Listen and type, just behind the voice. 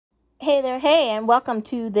Hey there, hey, and welcome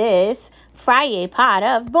to this Friday pod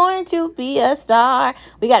of Born to Be a Star.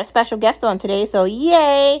 We got a special guest on today, so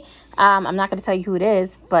yay! I'm not going to tell you who it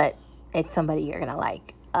is, but it's somebody you're going to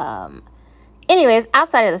like. Anyways,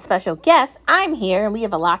 outside of the special guest, I'm here, and we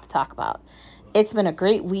have a lot to talk about. It's been a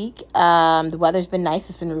great week. The weather's been nice.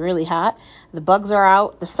 It's been really hot. The bugs are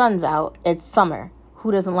out. The sun's out. It's summer.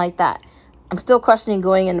 Who doesn't like that? I'm still questioning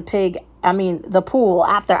going in the pool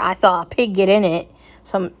after I saw a pig get in it.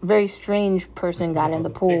 Some very strange person got in the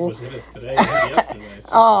pool. Was in it today and yesterday. So.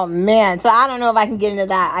 Oh man, so I don't know if I can get into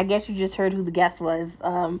that. I guess you just heard who the guest was.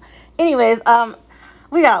 Anyways,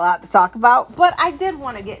 we got a lot to talk about, but I did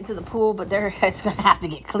want to get into the pool, but it's gonna have to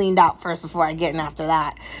get cleaned out first before I get in after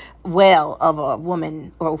that whale of a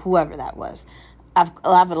woman or whoever that was. I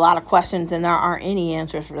have a lot of questions and there aren't any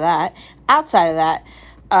answers for that. Outside of that,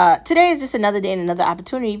 today is just another day and another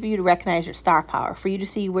opportunity for you to recognize your star power, for you to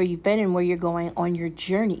see where you've been and where you're going on your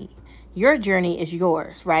journey. Your journey is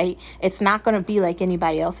yours, right? It's not going to be like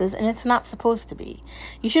anybody else's, and it's not supposed to be.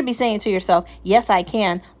 You should be saying to yourself, yes, I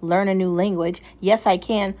can learn a new language. Yes, I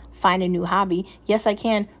can find a new hobby. Yes, I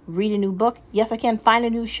can read a new book. Yes, I can find a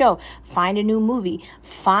new show, find a new movie,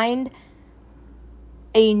 find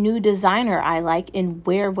a new designer I like and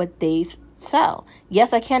wear what they sell.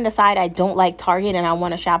 Yes, I can decide I don't like Target and I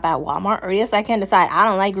want to shop at Walmart. Or yes, I can decide I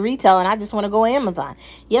don't like retail and I just want to go Amazon.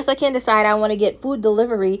 Yes, I can decide I want to get food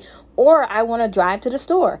delivery or I want to drive to the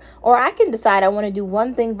store. Or I can decide I want to do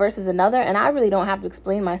one thing versus another and I really don't have to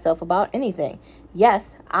explain myself about anything. Yes,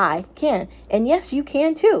 I can. And yes, you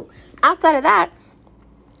can too. Outside of that,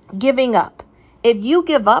 giving up. If you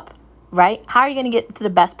give up, right, how are you going to get to the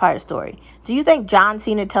best part of the story? Do you think John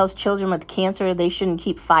Cena tells children with cancer they shouldn't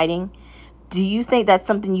keep fighting? Do you think that's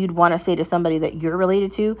something you'd want to say to somebody that you're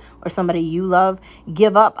related to or somebody you love?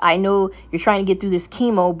 Give up. I know you're trying to get through this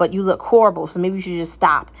chemo, but you look horrible, so maybe you should just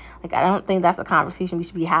stop. Like, I don't think that's a conversation we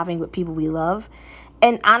should be having with people we love.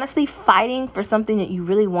 And honestly, fighting for something that you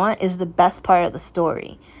really want is the best part of the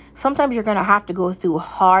story. Sometimes you're going to have to go through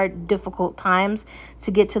hard, difficult times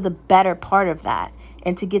to get to the better part of that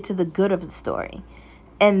and to get to the good of the story.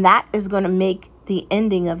 And that is going to make the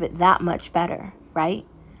ending of it that much better, right?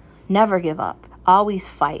 Never give up. Always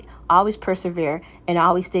fight. Always persevere. And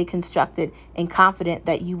always stay constructed and confident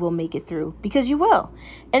that you will make it through. Because you will.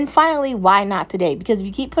 And finally, why not today? Because if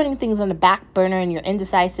you keep putting things on the back burner and you're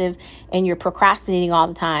indecisive and you're procrastinating all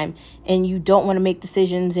the time and you don't want to make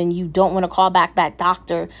decisions and you don't want to call back that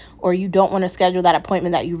doctor or you don't want to schedule that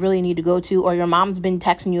appointment that you really need to go to, or your mom's been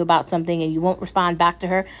texting you about something and you won't respond back to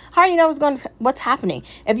her, how do you know what's happening?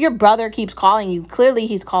 If your brother keeps calling you, clearly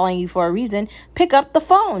he's calling you for a reason. Pick up the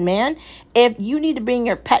phone, man. If you need to bring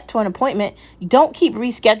your pet to an appointment, don't keep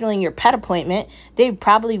rescheduling your pet appointment. They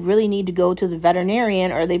probably really need to go to the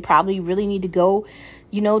veterinarian, or they probably really need to go,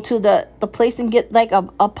 to the place and get like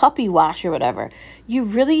a puppy wash or whatever. You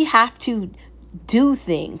really have to do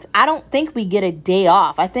things. I don't think we get a day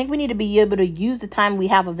off. I think we need to be able to use the time we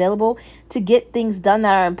have available to get things done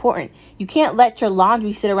that are important. You can't let your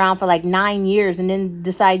laundry sit around for like 9 years and then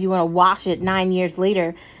decide you want to wash it 9 years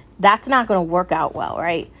later. That's not going to work out well,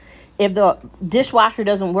 right? If the dishwasher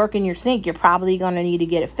doesn't work in your sink, you're probably going to need to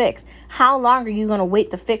get it fixed. How long are you going to wait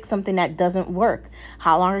to fix something that doesn't work?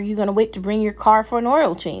 How long are you going to wait to bring your car for an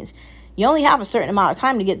oil change? You only have a certain amount of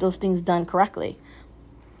time to get those things done correctly.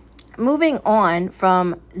 Moving on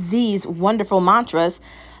from these wonderful mantras,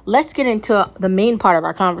 let's get into the main part of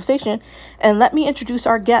our conversation and let me introduce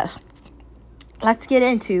our guest. Let's get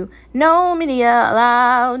into no media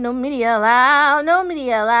allowed, no media allowed, no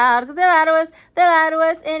media allowed, because they lie to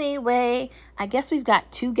us anyway. I guess we've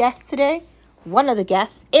got two guests today. One of the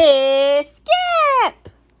guests is Skip,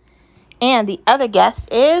 and the other guest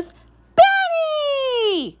is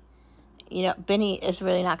Benny. Benny is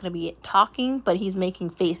really not going to be talking, but he's making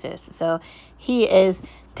faces. So he is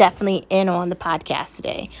definitely in on the podcast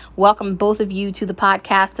today. Welcome both of you to the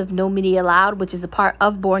podcast of No Media Allowed, which is a part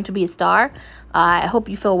of Born to Be a Star. I hope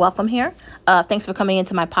you feel welcome here. Thanks for coming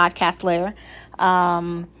into my podcast lair.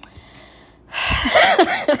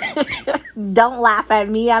 Don't laugh at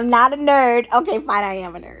me. I'm not a nerd. Okay, fine, I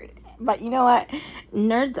am a nerd. But you know what?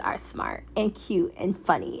 Nerds are smart and cute and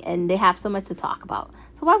funny, and they have so much to talk about.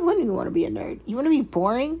 So why wouldn't you want to be a nerd? You want to be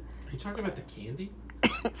boring? Are you talking about the candy?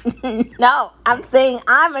 No, I'm saying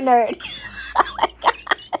I'm a nerd. Oh my God.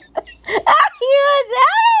 You was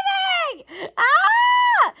everything.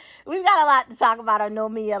 We've got a lot to talk about on No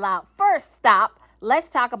Media Allowed. First stop, let's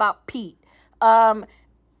talk about Pete. I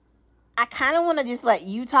kind of want to just let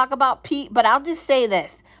you talk about Pete, but I'll just say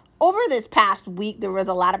this. Over this past week, there was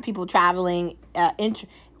a lot of people traveling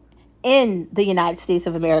in the United States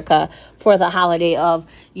of America for the holiday of,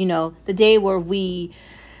 the day where we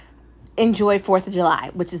enjoy 4th of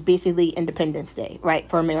July, which is basically Independence Day, right,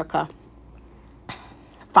 for America.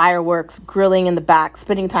 Fireworks, grilling in the back,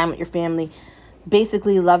 spending time with your family,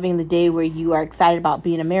 basically loving the day where you are excited about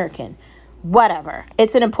being American. Whatever.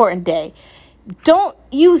 It's an important day. Don't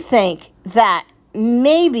you think that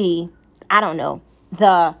maybe, I don't know,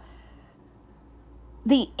 the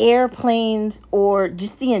airplanes or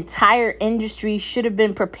just the entire industry should have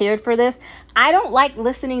been prepared for this? I don't like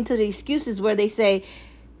listening to the excuses where they say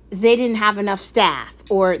they didn't have enough staff,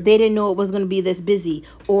 or they didn't know it was going to be this busy,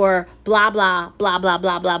 or blah, blah, blah, blah,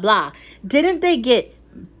 blah, blah, blah. Didn't they get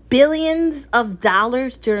billions of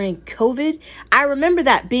dollars during COVID? I remember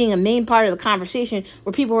that being a main part of the conversation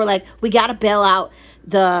where people were like, we got to bail out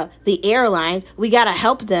the airlines. We got to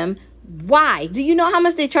help them. Why? Do you know how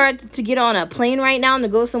much they charge to get on a plane right now and to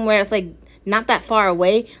go somewhere that's like not that far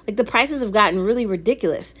away? Like, the prices have gotten really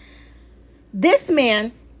ridiculous. This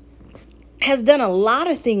man has done a lot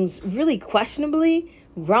of things really questionably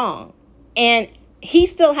wrong, and he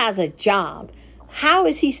still has a job. How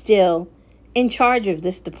is he still in charge of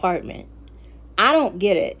this department? I don't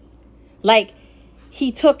get it. Like,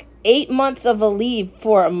 he took 8 months of a leave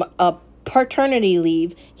for a paternity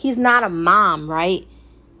leave. He's not a mom, right?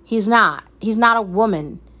 He's not a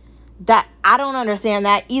woman. That, I don't understand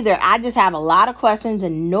that either. I just have a lot of questions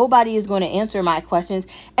and nobody is going to answer my questions.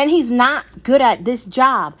 And he's not good at this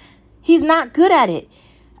job. He's not good at it.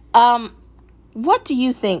 What do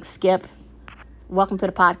you think, Skip? Welcome to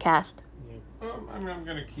the podcast. Yeah. I'm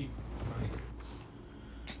going to keep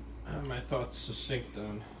my thoughts succinct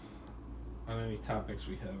on any topics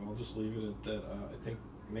we have. I'll just leave it at that. I think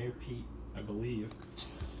Mayor Pete, I believe,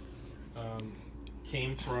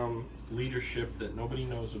 came from leadership that nobody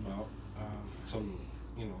knows about. Some,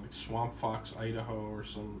 like Swamp Fox, Idaho, or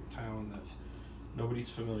some town that nobody's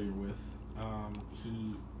familiar with.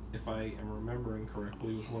 He, if I am remembering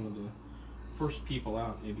correctly, was one of the first people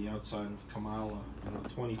out, maybe outside of Kamala, in the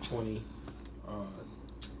 2020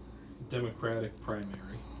 Democratic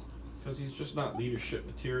primary, because he's just not leadership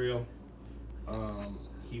material.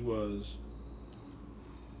 He was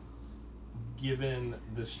given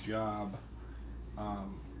this job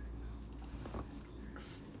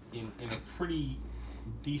in a pretty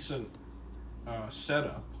decent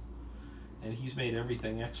setup, and he's made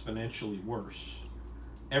everything exponentially worse.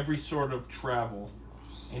 Every sort of travel,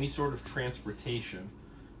 any sort of transportation,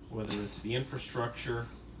 whether it's the infrastructure,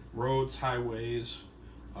 roads, highways,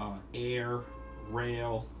 air,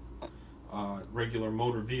 rail, regular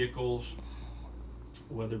motor vehicles,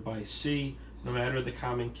 whether by sea, no matter the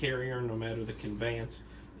common carrier, no matter the conveyance,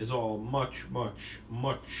 is all much, much,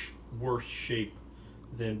 much worse shape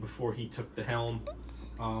than before he took the helm.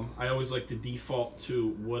 I always like to default to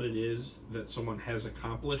what it is that someone has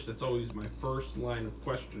accomplished. That's always my first line of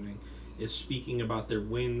questioning, is speaking about their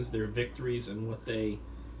wins, their victories, and what they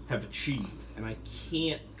have achieved. And I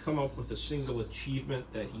can't come up with a single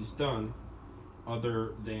achievement that he's done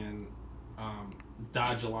other than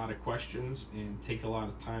dodge a lot of questions and take a lot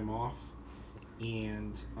of time off.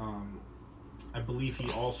 And I believe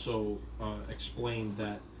he also explained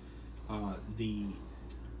that the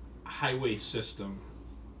highway system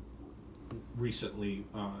recently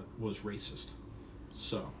was racist.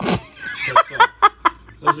 So, but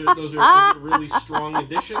those are really strong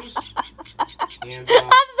additions. And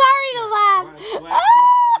I'm sorry to laugh.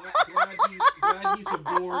 Glad he's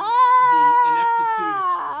aboard the ineptitude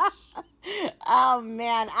express. Oh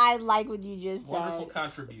man, I like what you just Wonderful said.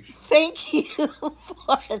 contribution. Thank you for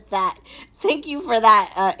that. Thank you for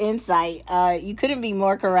that insight. You couldn't be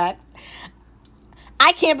more correct.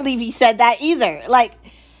 I can't believe he said that either. Like,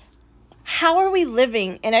 how are we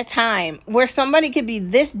living in a time where somebody could be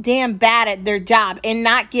this damn bad at their job and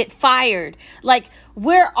not get fired? Like,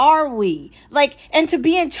 where are we? Like, and to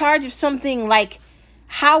be in charge of something like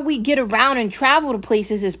how we get around and travel to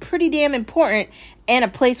places is pretty damn important in a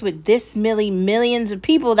place with this millions of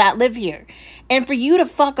people that live here. And for you to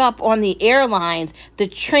fuck up on the airlines, the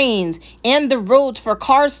trains, and the roads for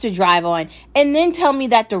cars to drive on, and then tell me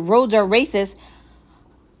that the roads are racist,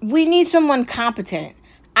 we need someone competent.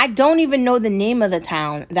 I don't even know the name of the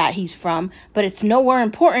town that he's from, but it's nowhere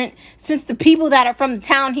important since the people that are from the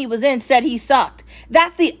town he was in said he sucked.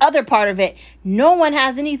 That's the other part of it. No one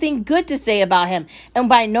has anything good to say about him. And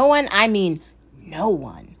by no one, I mean no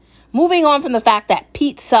one. Moving on from the fact that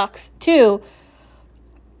Pete sucks to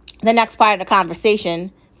the next part of the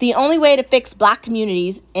conversation, the only way to fix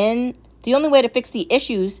the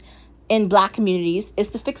issues in black communities is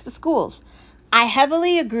to fix the schools. I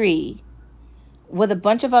heavily agree with a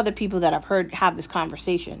bunch of other people that I've heard have this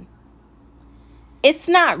conversation. It's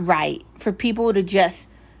not right for people to just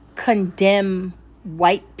condemn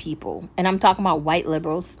white people, and I'm talking about white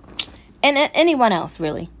liberals and anyone else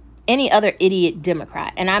really, any other idiot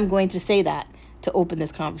Democrat, and I'm going to say that to open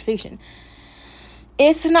this conversation.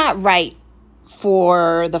 It's not right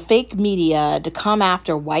for the fake media to come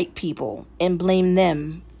after white people and blame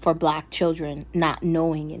them for black children not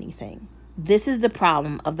knowing anything. This is the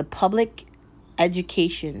problem of the public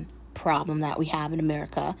education problem that we have in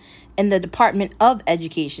America and the Department of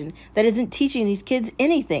Education that isn't teaching these kids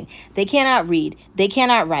anything. They cannot read, they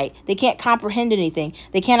cannot write, they can't comprehend anything,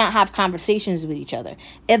 they cannot have conversations with each other.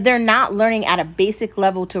 If they're not learning at a basic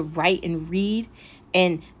level to write and read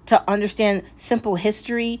and to understand simple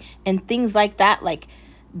history and things like that, like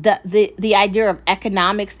the idea of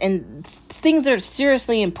economics and things that are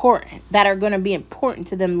seriously important, that are going to be important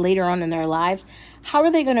to them later on in their lives, how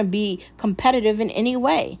are they going to be competitive in any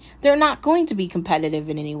way? They're not going to be competitive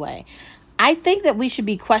in any way. I think that we should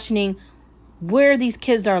be questioning where these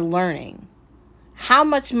kids are learning, how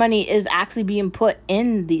much money is actually being put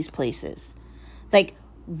in these places. Like,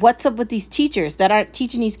 what's up with these teachers that aren't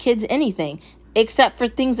teaching these kids anything except for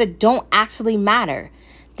things that don't actually matter?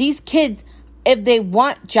 These kids, if they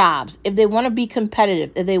want jobs, if they want to be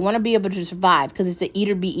competitive, if they want to be able to survive, because it's the eat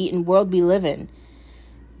or be eaten world we live in,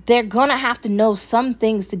 they're going to have to know some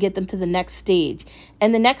things to get them to the next stage.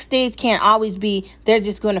 And the next stage can't always be they're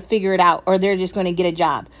just going to figure it out or they're just going to get a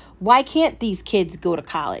job. Why can't these kids go to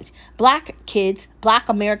college? Black kids, black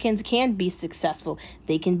Americans can be successful.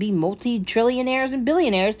 They can be multi-trillionaires and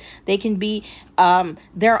billionaires. They can be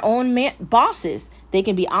their own bosses. They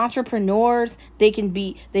can be entrepreneurs. They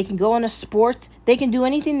can go into sports. They can do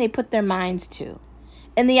anything they put their minds to.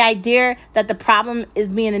 And the idea that the problem is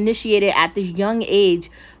being initiated at this young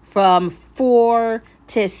age from 4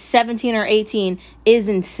 to 17 or 18 is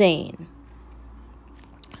insane.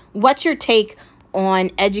 What's your take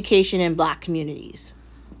on education in black communities?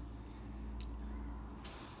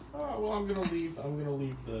 Well, I'm gonna leave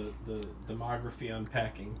the demography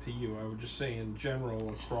unpacking to you. I would just say in general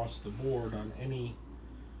across the board on any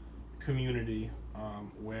community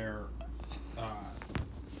where uh,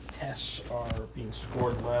 tests are being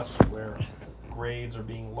scored less, where grades are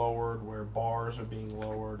being lowered, where bars are being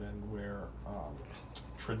lowered, and where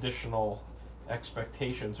traditional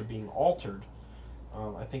expectations are being altered,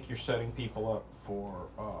 I think you're setting people up for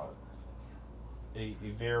a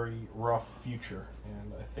very rough future.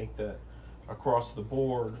 And I think that across the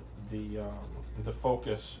board, the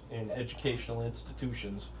focus in educational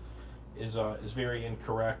institutions is very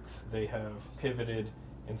incorrect. They have pivoted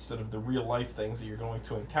instead of the real life things that you're going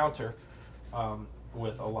to encounter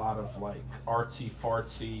with a lot of like artsy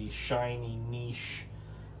fartsy, shiny niche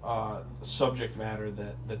subject matter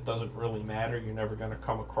that doesn't really matter. You're never going to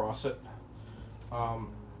come across it.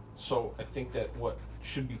 Um, so I think that what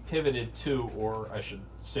should be pivoted to, or I should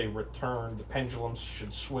say return, the pendulums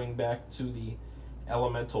should swing back to the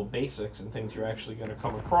elemental basics and things you're actually going to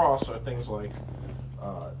come across are things like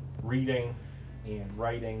uh, reading and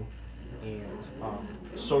writing and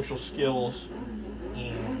social skills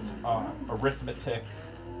and arithmetic,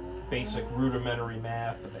 basic rudimentary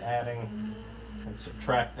math of adding and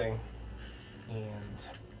subtracting and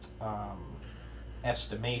um,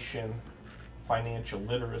 estimation, financial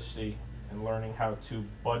literacy, and learning how to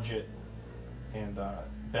budget and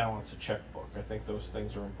balance a checkbook. I think those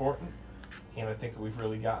things are important, and I think that we've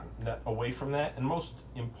really gotten away from that. And most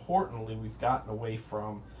importantly, we've gotten away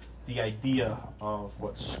from the idea of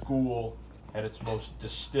what school at its most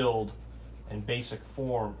distilled and basic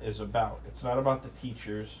form is about. It's not about the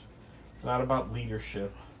teachers. It's not about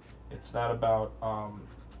leadership. It's not about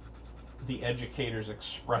the educators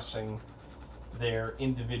expressing their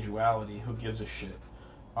individuality. Who gives a shit?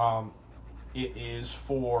 Um, it is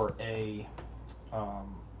for a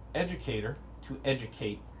um, educator to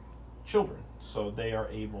educate children so they are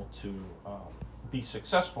able to be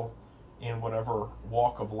successful in whatever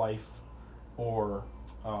walk of life or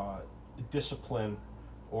uh, discipline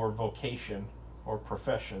or vocation or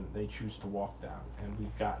profession they choose to walk down. And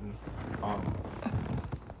we've gotten um,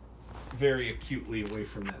 very acutely away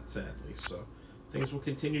from that, sadly. So things will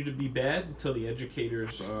continue to be bad until the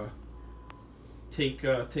educators take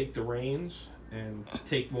the reins and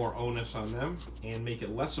take more onus on them and make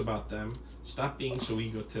it less about them. Stop being so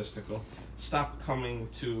egotistical. Stop coming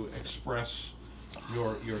to express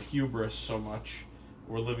your hubris so much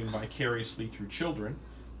or living vicariously through children,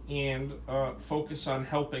 and focus on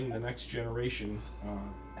helping the next generation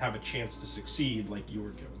have a chance to succeed like you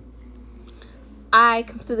were given. I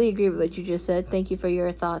completely agree with what you just said. Thank you for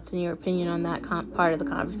your thoughts and your opinion on that part of the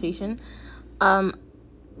conversation. Um,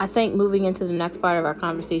 I think moving into the next part of our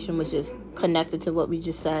conversation, which is connected to what we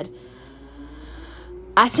just said,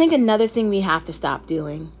 I think another thing we have to stop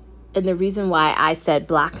doing, and the reason why I said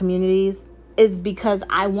black communities, is because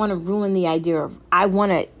I want to ruin the idea of, I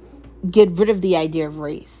want to get rid of the idea of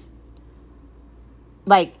race.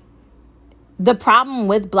 Like, the problem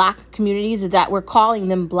with black communities is that we're calling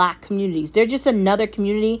them black communities. They're just another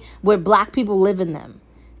community where black people live in them.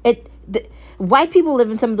 White people live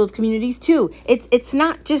in some of those communities too. It's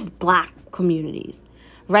not just black communities,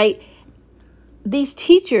 right? These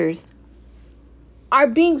teachers are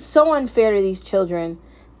being so unfair to these children,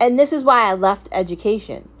 and this is why I left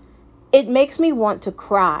education. It makes me want to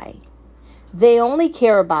cry. They only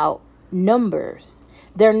care about numbers.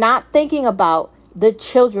 They're not thinking about the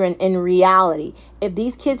children in reality. If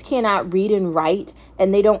these kids cannot read and write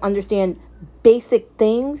and they don't understand basic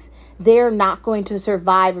things, they're not going to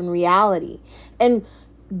survive in reality. And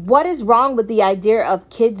what is wrong with the idea of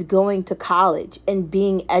kids going to college and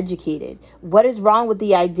being educated? What is wrong with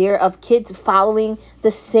the idea of kids following the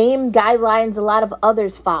same guidelines a lot of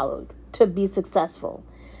others followed to be successful?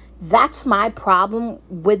 That's my problem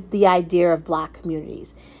with the idea of black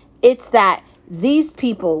communities. It's that these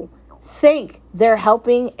people think they're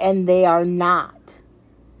helping and they are not.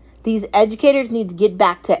 These educators need to get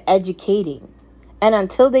back to educating. And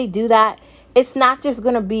until they do that, it's not just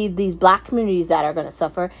going to be these black communities that are going to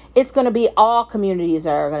suffer. It's going to be all communities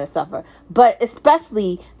that are going to suffer, but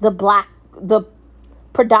especially the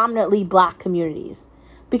predominantly black communities.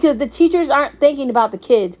 Because the teachers aren't thinking about the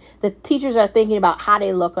kids. The teachers are thinking about how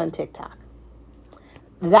they look on TikTok.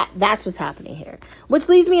 That's what's happening here. Which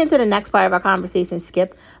leads me into the next part of our conversation,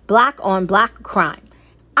 Skip. Black on black crime.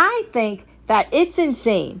 I think that it's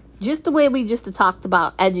insane, just the way we just talked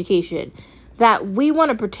about education, that we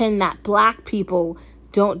want to pretend that black people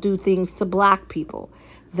don't do things to black people.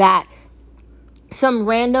 That some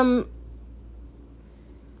random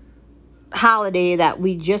holiday that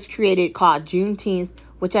we just created called Juneteenth,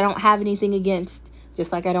 which I don't have anything against,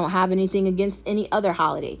 just like I don't have anything against any other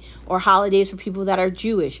holiday or holidays for people that are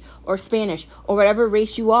Jewish or Spanish or whatever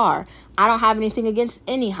race you are. I don't have anything against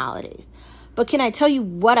any holidays. But can I tell you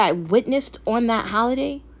what I witnessed on that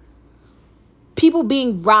holiday? People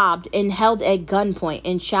being robbed and held at gunpoint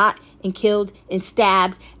and shot and killed and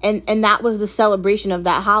stabbed, and that was the celebration of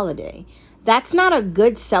that holiday. That's not a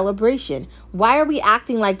good celebration. Why are we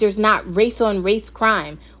acting like there's not race on race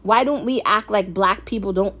crime? Why don't we act like black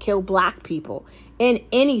people don't kill black people in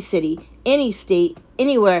any city, any state,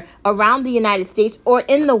 anywhere around the United States or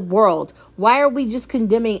in the world? Why are we just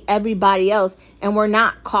condemning everybody else and we're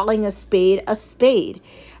not calling a spade a spade?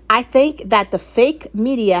 I think that the fake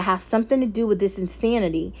media has something to do with this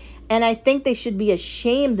insanity, and I think they should be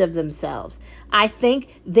ashamed of themselves. I think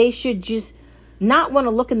they should just not want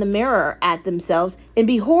to look in the mirror at themselves and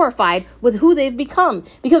be horrified with who they've become,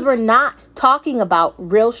 because we're not talking about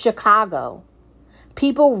real Chicago.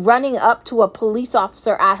 People running up to a police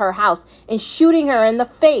officer at her house and shooting her in the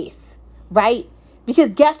face, right? Because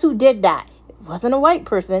guess who did that? It wasn't a white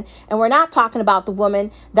person. And we're not talking about the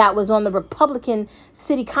woman that was on the Republican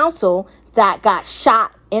city council that got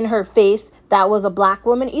shot in her face that was a black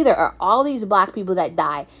woman either. Or all these black people that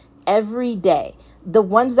die every day. The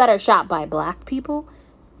ones that are shot by black people,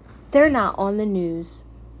 they're not on the news.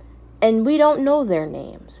 And we don't know their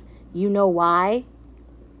names. You know why?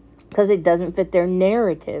 Because it doesn't fit their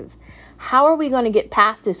narrative. How are we going to get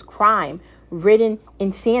past this crime ridden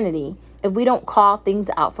insanity if we don't call things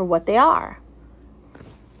out for what they are?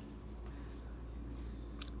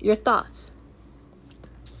 Your thoughts?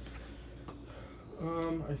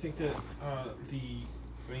 I think that the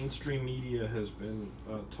mainstream media has been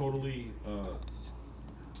totally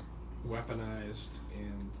weaponized,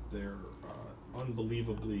 and they're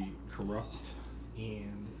unbelievably corrupt,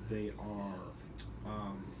 and they are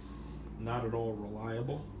not at all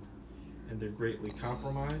reliable, and they're greatly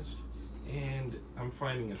compromised. And I'm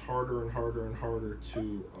finding it harder and harder and harder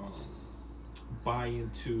to buy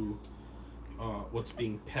into what's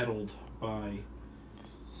being peddled by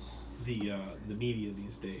the media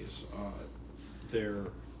these days. They're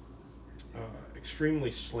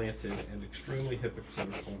extremely slanted and extremely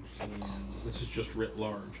hypocritical, and this is just writ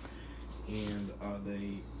large. And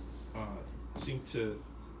they seem to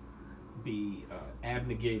be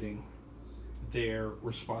abnegating their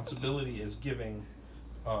responsibility as giving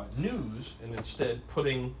news, and instead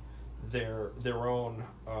putting their own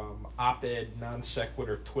op-ed non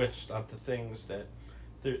sequitur twist onto things that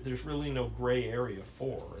there's really no gray area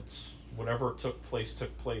for. It's whatever took place.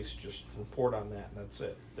 Just report on that, and that's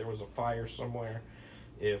it. If there was a fire somewhere,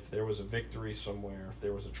 if there was a victory somewhere, if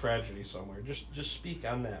there was a tragedy somewhere, just speak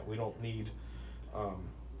on that. We don't need um,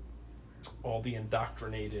 all the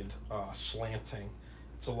indoctrinated slanting.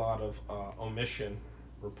 It's a lot of omission,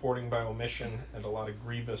 reporting by omission, and a lot of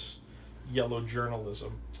grievous yellow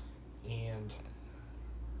journalism. And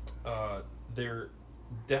uh, they're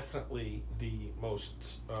definitely the most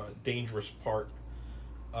dangerous part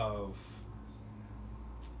of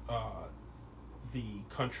uh, the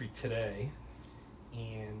country today,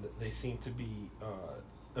 and they seem to be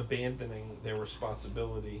abandoning their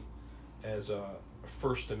responsibility as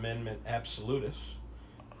First Amendment absolutists,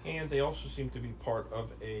 and they also seem to be part of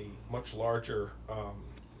a much larger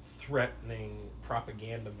threatening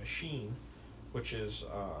propaganda machine, which is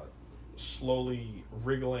slowly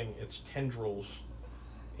wriggling its tendrils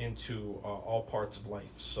into all parts of life.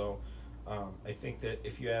 So I think that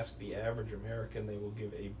if you ask the average American, they will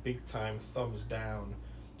give a big time thumbs down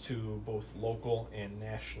to both local and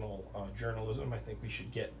national journalism. I think we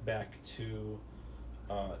should get back to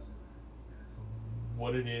uh,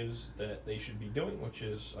 what it is that they should be doing, which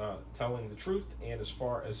is telling the truth. And as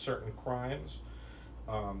far as certain crimes,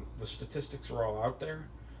 the statistics are all out there.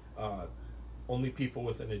 Uh, Only people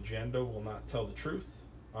with an agenda will not tell the truth,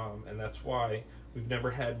 and that's why we've never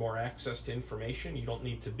had more access to information. You don't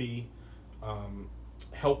need to be um,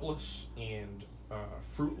 helpless and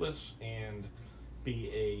fruitless and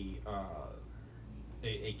be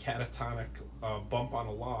a catatonic bump on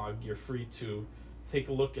a log. You're free to take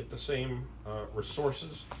a look at the same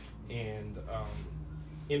resources and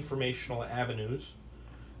informational avenues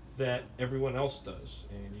that everyone else does,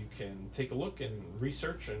 and you can take a look and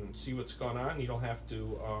research and see what's going on. You don't have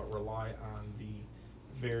to rely on the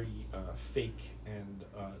very fake and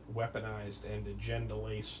weaponized and agenda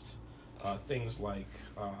laced things like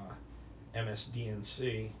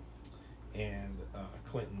MSDNC and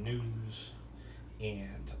Clinton News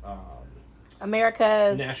and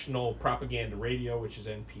America's National Propaganda Radio, which is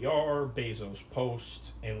NPR, Bezos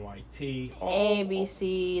Post, NYT,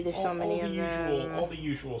 ABC. There's so all many the of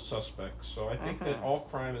usual them. suspects. So I think that Mhm. all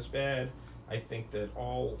crime is bad. I think that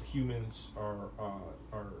all humans are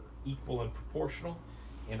equal and proportional,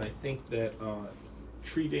 and I think that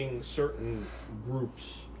treating certain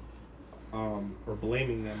groups or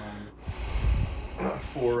blaming them on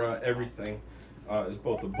for everything is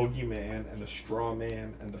both a boogeyman and a straw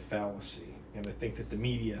man and a fallacy. And I think that the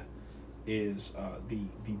media is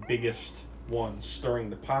the biggest one stirring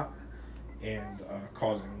the pot and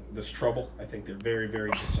causing this trouble. I think they're very,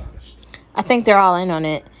 very dishonest. I think they're all in on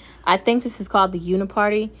it. I think this is called the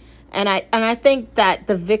Uniparty, and I think that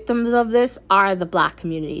the victims of this are the black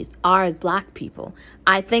communities, are black people.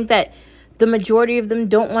 I think that the majority of them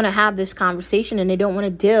don't want to have this conversation, and they don't want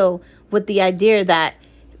to deal with the idea that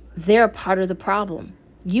they're part of the problem.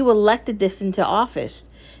 You elected this into office.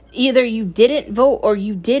 Either you didn't vote or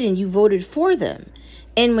you did, and you voted for them.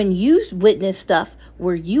 And when you witness stuff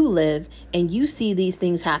where you live and you see these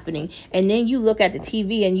things happening, and then you look at the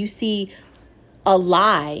TV and you see a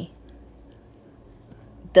lie,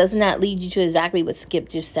 doesn't that lead you to exactly what Skip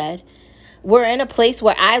just said? We're in a place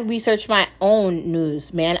where I research my own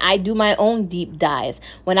news, man. I do my own deep dives.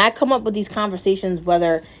 When I come up with these conversations,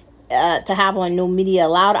 whether to have on No Media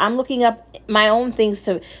Allowed, I'm looking up my own things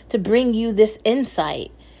to bring you this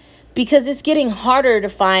insight, because it's getting harder to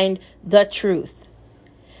find the truth,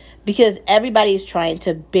 because everybody is trying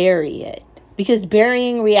to bury it, because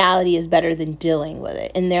burying reality is better than dealing with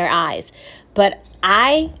it in their eyes. But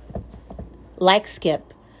I, like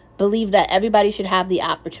Skip, believe that everybody should have the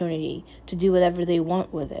opportunity to do whatever they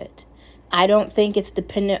want with it. I don't think it's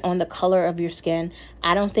dependent on the color of your skin.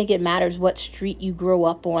 I don't think it matters what street you grow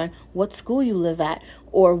up on, what school you live at,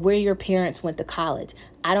 or where your parents went to college.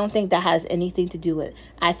 I don't think that has anything to do with it.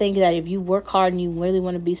 I think that if you work hard and you really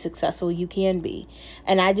want to be successful, you can be.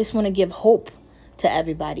 And I just want to give hope to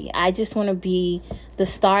everybody. I just want to be the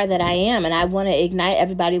star that I am, and I want to ignite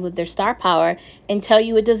everybody with their star power and tell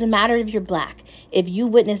you it doesn't matter if you're black. If you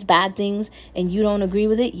witness bad things and you don't agree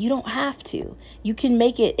with it, you don't have to. You can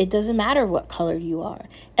make it. It doesn't matter what color you are.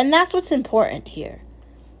 And that's what's important here.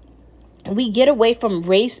 We get away from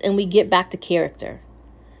race and we get back to character,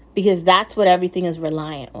 because that's what everything is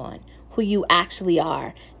reliant on. Who you actually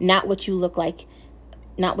are, not what you look like,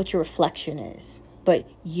 not what your reflection is, but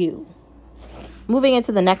you. Moving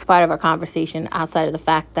into the next part of our conversation, outside of the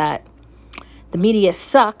fact that the media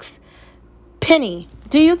sucks, Penny.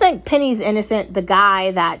 Do you think Penny's innocent? The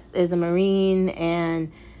guy that is a Marine,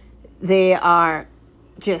 and they are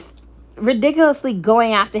just ridiculously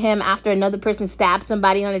going after him after another person stabbed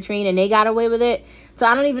somebody on a train and they got away with it. So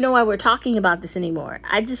I don't even know why we're talking about this anymore.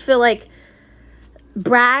 I just feel like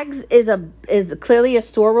Braggs is clearly a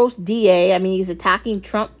Soros DA. I mean, he's attacking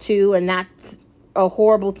Trump too, and that's a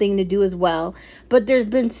horrible thing to do as well. But there's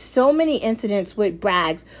been so many incidents with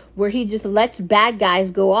Braggs where he just lets bad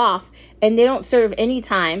guys go off and they don't serve any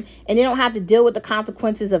time and they don't have to deal with the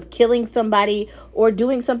consequences of killing somebody or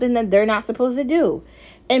doing something that they're not supposed to do.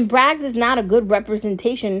 And Braggs is not a good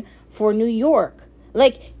representation for New York.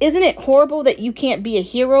 Like, isn't it horrible that you can't be a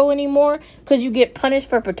hero anymore because you get punished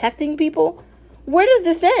for protecting people? Where does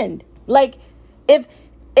this end? Like, if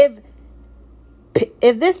if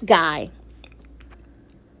if this guy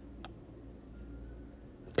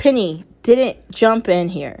Penny didn't jump in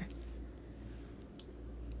here,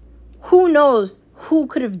 who knows who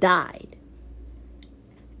could have died?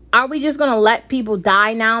 Are we just gonna let people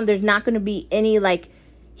die now? There's not gonna be any like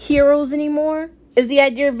heroes anymore? Is the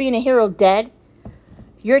idea of being a hero dead?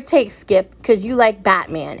 Your take, Skip, because you like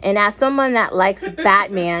Batman. And as someone that likes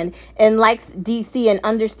Batman and likes DC and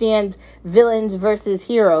understands villains versus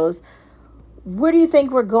heroes, where do you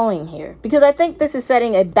think we're going here? Because I think this is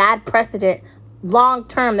setting a bad precedent long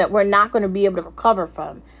term that we're not going to be able to recover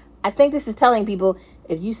from. I think this is telling people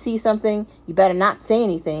if you see something, you better not say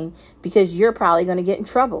anything because you're probably going to get in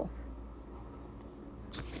trouble.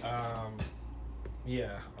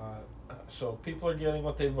 Yeah. So people are getting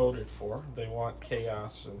what they voted for. They want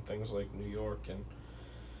chaos in things like New York and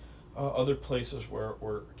other places where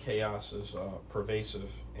chaos is pervasive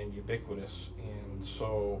and ubiquitous. And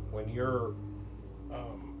so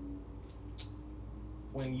um,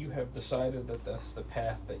 when you have decided that that's the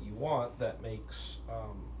path that you want, that makes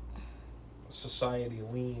society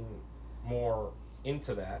lean more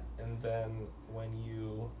into that. And then when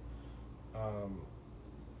you um,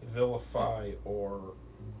 vilify or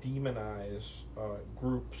demonize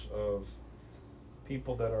groups of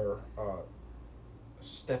people that are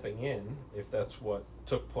stepping in, if that's what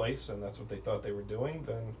took place and that's what they thought they were doing,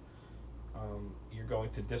 then you're going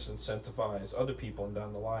to disincentivize other people, and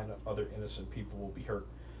down the line, other innocent people will be hurt.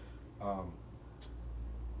 Um,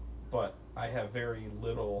 but I have very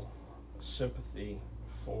little sympathy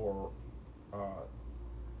for uh,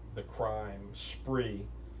 the crime spree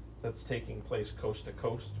that's taking place coast to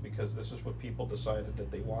coast, because this is what people decided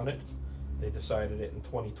that they wanted. They decided it in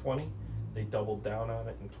 2020. They doubled down on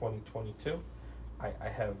it in 2022. I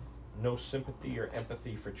have no sympathy or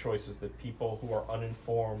empathy for choices that people who are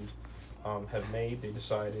uninformed have made. They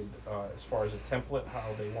decided, as far as a template,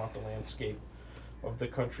 how they want the landscape of the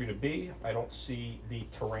country to be. I don't see the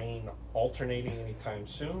terrain alternating anytime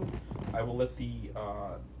soon. I will let the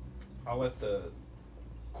I'll let the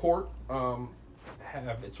court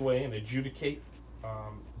have its way and adjudicate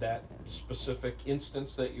that specific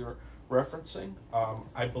instance that you're referencing.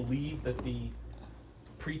 I believe that the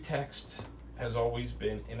pretext has always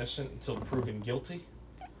been innocent until proven guilty.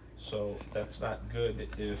 So that's not good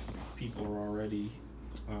if people are already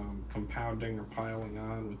compounding or piling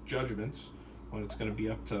on with judgments when it's going to be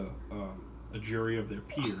up to a jury of their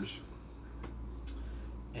peers.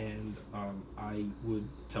 And I would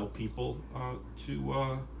tell people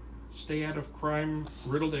to stay out of crime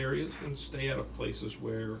riddled areas and stay out of places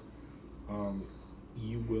where um,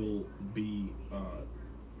 you will be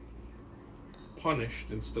punished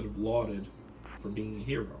instead of lauded for being a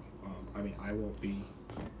hero. I mean, I won't be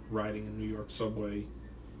riding a New York subway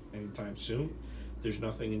anytime soon. There's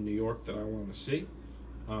nothing in New York that I want to see.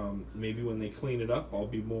 Maybe when they clean it up, I'll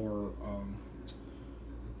be more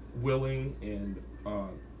willing and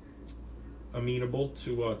amenable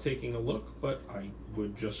to taking a look. But I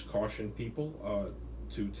would just caution people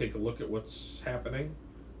to take a look at what's happening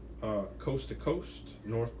coast to coast,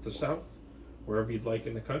 north to south, wherever you'd like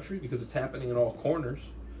in the country, because it's happening in all corners.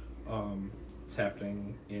 It's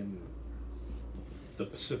happening in the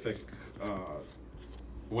Pacific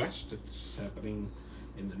West. It's happening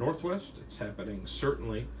in the Northwest. It's happening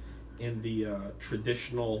certainly in the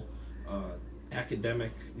traditional uh,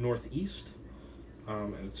 academic Northeast.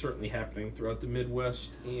 And it's certainly happening throughout the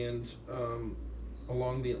Midwest and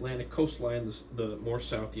along the Atlantic coastline, the more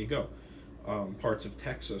south you go. Parts of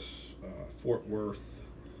Texas, Fort Worth,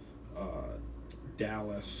 uh,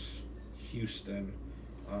 Dallas, Houston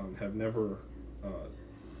have never uh,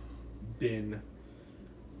 been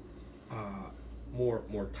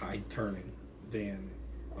more tide turning than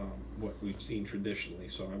what we've seen traditionally.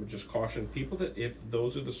 So I would just caution people that if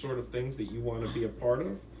those are the sort of things that you want to be a part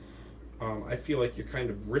of, I feel like you're kind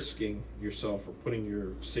of risking yourself or putting your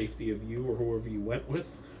safety of you or whoever you went with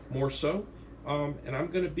more so. And I'm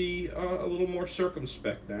going to be a little more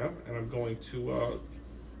circumspect now, and I'm going to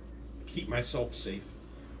keep myself safe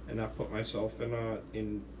and not put myself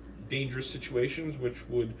in dangerous situations, which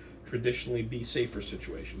would traditionally be safer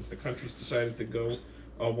situations. The country's decided to go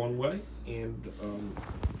one way, and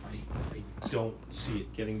I don't see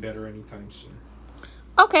it getting better anytime soon.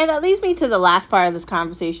 Okay, that leads me to the last part of this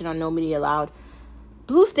conversation on No Media Allowed.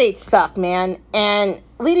 Blue states suck, man. And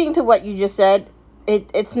leading to what you just said,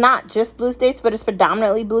 it's not just blue states, but it's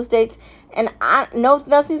predominantly blue states. And I no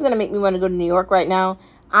nothing's gonna make me want to go to New York right now.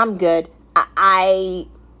 I'm good. I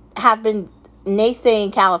have been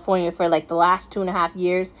naysaying California for like the last 2.5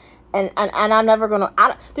 years, and I'm never gonna.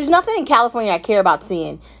 There's nothing in California I care about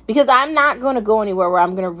seeing because I'm not gonna go anywhere where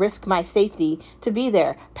I'm gonna risk my safety to be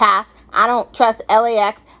there. Pass. I don't trust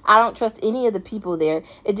LAX. I don't trust any of the people there.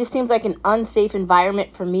 It just seems like an unsafe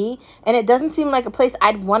environment for me, and it doesn't seem like a place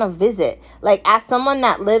I'd want to visit. Like, as someone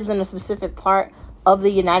that lives in a specific part of the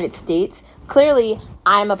United States, clearly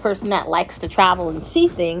I'm a person that likes to travel and see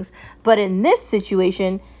things, but in this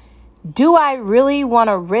situation, do I really want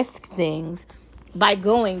to risk things by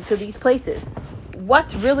going to these places?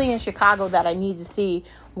 What's really in Chicago that I need to see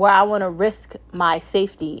where I want to risk my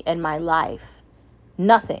safety and my life?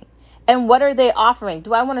 Nothing. And what are they offering?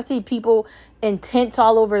 Do I want to see people in tents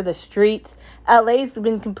all over the streets? LA's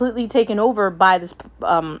been completely taken over by this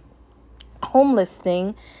homeless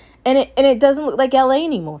thing, and it doesn't look like LA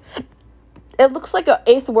anymore. It looks like a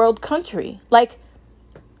eighth world country. Like,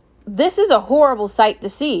 this is a horrible sight to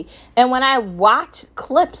see. And when I watch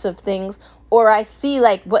clips of things, or I see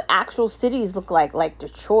like what actual cities look like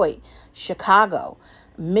Detroit, Chicago,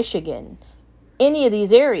 Michigan, any of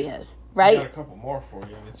these areas, right? I got a couple more for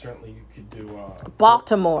you. I mean, certainly you could do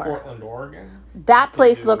Baltimore, Portland, Oregon. That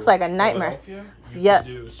place looks like a nightmare. Philadelphia. You Yep.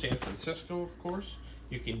 can do San Francisco, of course.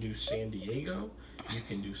 You can do San Diego. You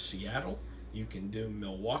can do Seattle. You can do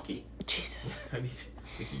Milwaukee. Jesus. I mean,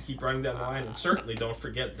 we can keep running down the line, and certainly don't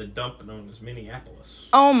forget the dump known as Minneapolis.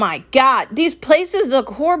 Oh my God, these places look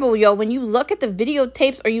horrible, yo. When you look at the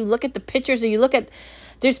videotapes, or you look at the pictures, or you look at,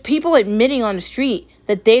 there's people admitting on the street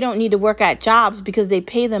that they don't need to work at jobs because they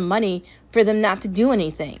pay them money for them not to do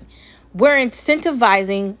anything. We're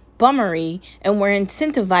incentivizing bummery, and we're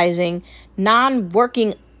incentivizing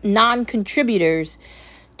non-working, non-contributors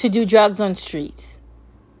to do drugs on streets.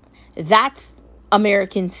 That's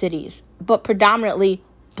American cities, but predominantly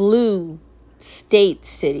blue state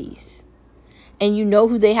cities. And you know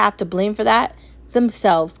who they have to blame for that?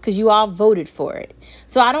 Themselves, because you all voted for it.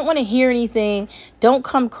 So I don't want to hear anything. Don't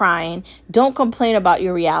come crying. Don't complain about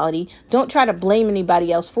your reality. Don't try to blame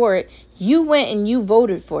anybody else for it. You went and you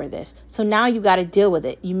voted for this. So now you got to deal with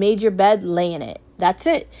it. You made your bed, lay in it. That's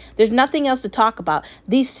it. There's nothing else to talk about.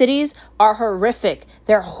 These cities are horrific.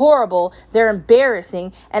 They're horrible. They're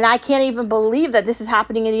embarrassing. And I can't even believe that this is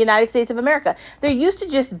happening in the United States of America. There used to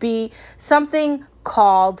just be something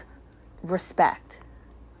called respect,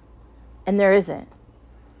 and there isn't.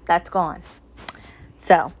 That's gone.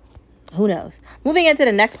 So who knows? Moving into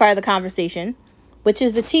the next part of the conversation, which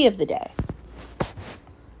is the tea of the day.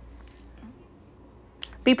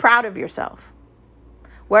 Be proud of yourself.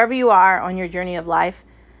 Wherever you are on your journey of life,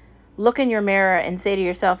 look in your mirror and say to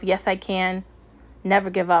yourself, yes, I can. Never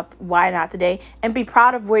give up. Why not today? And be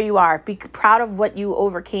proud of where you are. Be proud of what you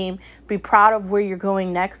overcame. Be proud of where you're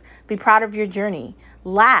going next. Be proud of your journey.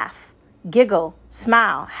 Laugh, giggle,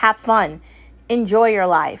 smile, have fun. Enjoy your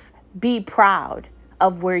life. Be proud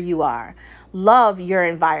of where you are. Love your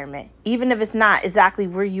environment. Even if it's not exactly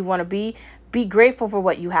where you want to be grateful for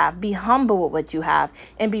what you have. Be humble with what you have.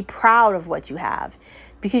 And be proud of what you have.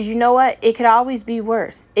 Because you know what? It could always be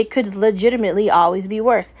worse. It could legitimately always be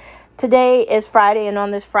worse. Today is Friday, and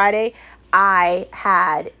on this Friday, I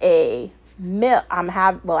had a milk.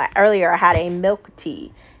 Earlier I had a milk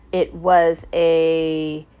tea. It was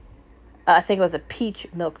I think it was a peach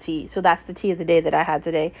milk tea. So that's the tea of the day that I had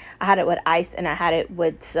today. I had it with ice, and I had it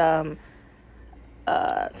with some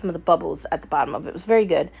of the bubbles at the bottom of it. It was very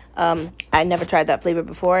good. I never tried that flavor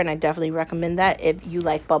before, and I definitely recommend that. If you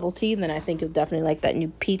like bubble tea, then I think you'll definitely like that new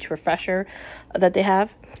peach refresher that they have.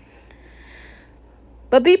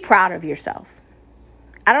 But be proud of yourself.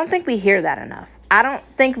 I don't think we hear that enough. I don't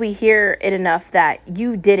think we hear it enough that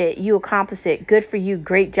you did it, you accomplished it, good for you,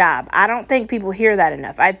 great job. I don't think people hear that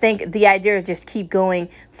enough. I think the idea is just keep going,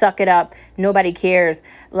 suck it up, nobody cares.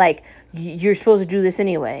 Like, you're supposed to do this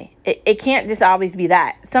anyway. It can't just always be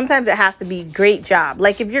that. Sometimes it has to be great job.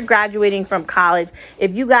 Like, if you're graduating from college,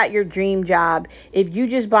 if you got your dream job, if you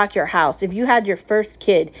just bought your house, if you had your first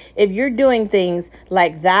kid, if you're doing things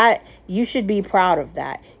like that, you should be proud of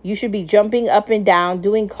that. You should be jumping up and down,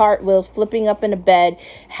 doing cartwheels, flipping up in a bed,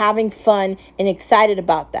 having fun, and excited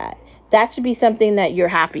about that. That should be something that you're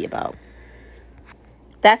happy about.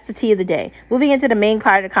 That's the tea of the day. Moving into the main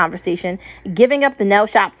part of the conversation, giving up the nail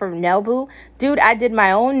shop for nailboo. Dude, I did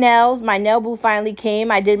my own nails. My nailboo finally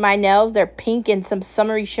came. I did my nails. They're pink and some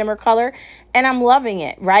summery shimmer color, and I'm loving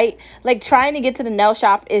it, right? Like, trying to get to the nail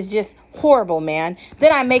shop is just Horrible, man.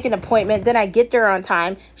 Then I make an appointment. Then I get there on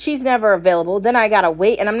time. She's never available. Then I gotta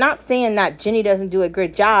wait. And I'm not saying that Jenny doesn't do a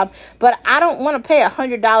good job, but I don't want to pay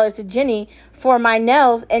 $100 to Jenny for my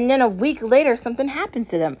nails, and then a week later something happens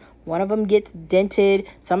to them. One of them gets dented.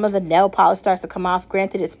 Some of the nail polish starts to come off.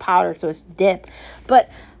 Granted, it's powder, so it's dip.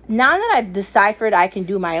 But now that I've deciphered I can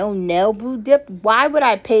do my own nailboo dip, why would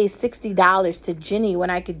I pay $60 to Jenny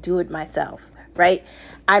when I could do it myself, right?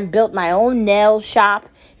 I built my own nail shop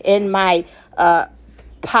in my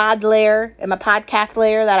pod layer, in my podcast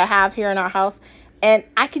layer that I have here in our house. And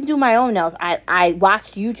I can do my own nails. I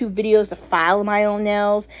watched YouTube videos to file my own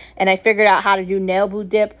nails, and I figured out how to do nail boo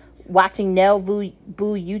dip watching nail boo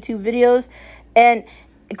YouTube videos. And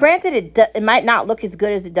granted, it might not look as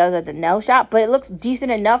good as it does at the nail shop, but it looks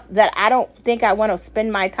decent enough that I don't think I want to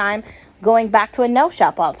spend my time going back to a nail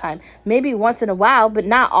shop all the time. Maybe once in a while, but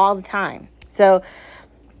not all the time. So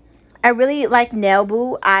I really like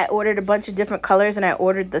nailboo. I ordered a bunch of different colors, and I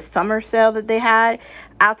ordered the summer sale that they had.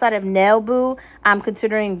 Outside of nailboo, I'm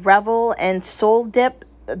considering Revel and Soul Dip.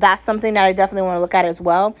 That's something that I definitely want to look at as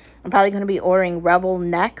well. I'm probably going to be ordering Revel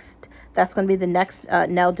next. That's going to be the next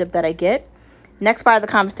nail dip that I get. Next part of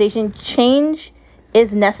the conversation, change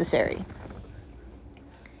is necessary.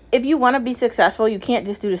 If you want to be successful, you can't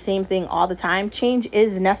just do the same thing all the time. Change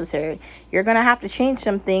is necessary. You're going to have to change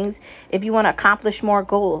some things if you want to accomplish more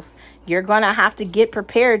goals. You're going to have to get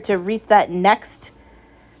prepared to reach that next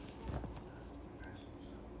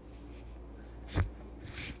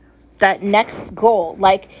goal.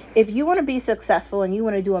 Like, if you want to be successful and you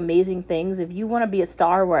want to do amazing things, if you want to be a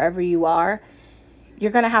star wherever you are,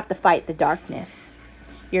 you're going to have to fight the darkness.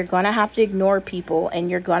 You're going to have to ignore people, and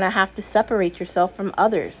you're going to have to separate yourself from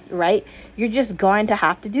others, right? You're just going to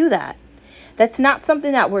have to do that. That's not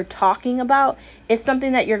something that we're talking about. It's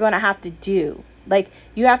something that you're going to have to do. Like,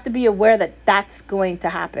 you have to be aware that that's going to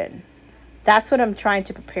happen. That's what I'm trying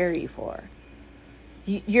to prepare you for.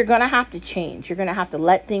 You're going to have to change. You're going to have to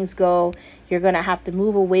let things go. You're going to have to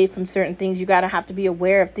move away from certain things. You got to have to be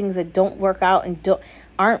aware of things that don't work out and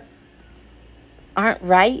aren't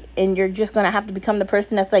right, and you're just going to have to become the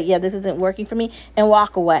person that's like, yeah, this isn't working for me, and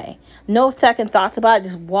walk away. No second thoughts about it,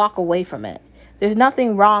 just walk away from it. There's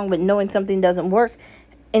nothing wrong with knowing something doesn't work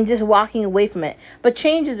and just walking away from it. But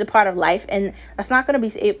change is a part of life, and that's not going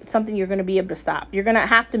to be something you're going to be able to stop. You're going to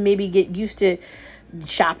have to maybe get used to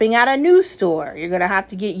shopping at a new store. You're going to have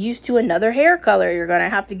to get used to another hair color. You're going to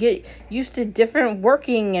have to get used to different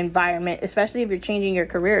working environment, especially if you're changing your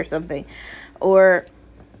career or something. Or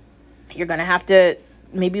you're going to have to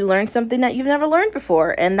maybe learn something that you've never learned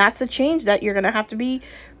before, and that's a change that you're going to have to be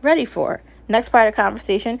ready for. Next part of the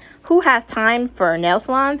conversation, who has time for nail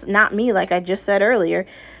salons? Not me, like I just said earlier.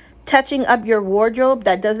 Touching up your wardrobe,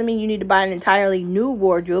 that doesn't mean you need to buy an entirely new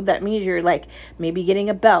wardrobe. That means you're like maybe getting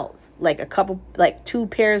a belt, like a couple, like 2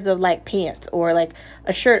 pairs of like pants, or like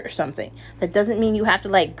a shirt or something. That doesn't mean you have to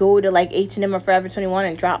like go to like H&M or Forever 21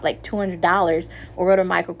 and drop like $200, or go to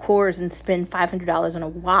Michael Kors and spend $500 on a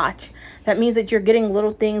watch. That means that you're getting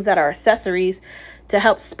little things that are accessories to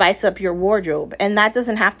help spice up your wardrobe, and that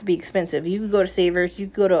doesn't have to be expensive. You could go to Savers, you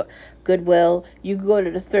could go to Goodwill, you could go to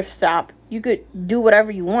the thrift shop, you could do whatever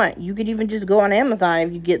you want. You could even just go on Amazon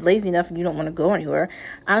if you get lazy enough and you don't want to go anywhere.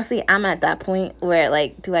 Honestly, I'm at that point where,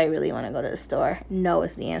 like, do I really want to go to the store? No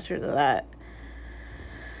is the answer to that.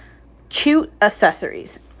 Cute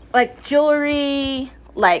accessories, like jewelry,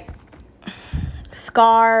 like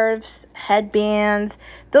scarves, headbands.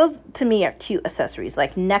 Those to me are cute accessories,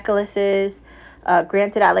 like necklaces.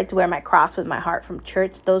 Granted, I like to wear my cross with my heart from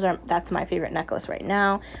church. That's my favorite necklace right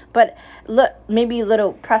now. But look, maybe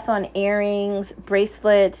little press-on earrings,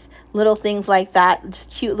 bracelets, little things like that. Just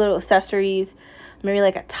cute little accessories. Maybe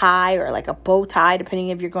like a tie or like a bow tie, depending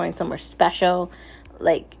if you're going somewhere special.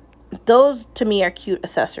 Like, those to me are cute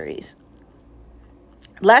accessories.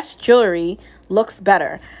 Less jewelry looks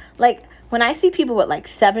better. Like, when I see people with like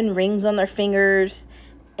 7 rings on their fingers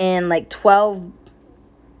and like 12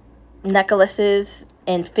 necklaces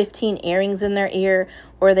and 15 earrings in their ear,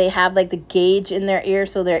 or they have like the gauge in their ear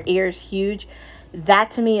so their ear is huge, that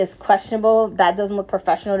to me is questionable. That doesn't look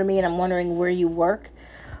professional to me, and I'm wondering where you work.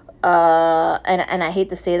 And I hate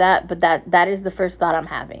to say that, but that is the first thought I'm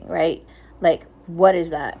having, right? Like, what is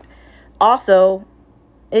that? Also,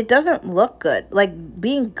 it doesn't look good. Like,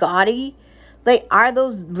 being gaudy, like, are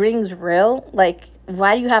those rings real? Like,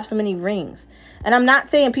 why do you have so many rings? And I'm not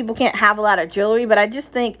saying people can't have a lot of jewelry, but I just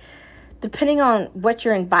think, depending on what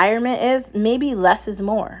your environment is, maybe less is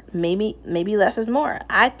more. Maybe less is more.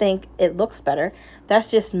 I think it looks better. That's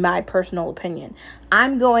just my personal opinion.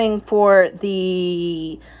 I'm going for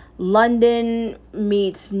the London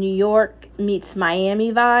meets New York meets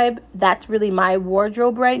Miami vibe. That's really my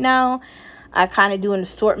wardrobe right now. I kind of do an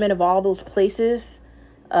assortment of all those places.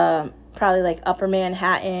 Probably like Upper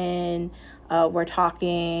Manhattan. We're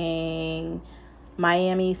talking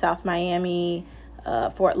Miami, South Miami,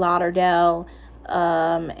 Fort Lauderdale,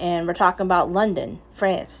 and we're talking about London,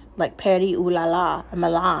 France, like Paris, ooh la la,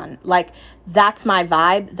 Milan. Like, that's my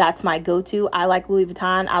vibe. That's my go-to. I like Louis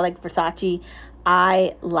Vuitton. I like Versace.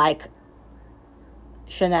 I like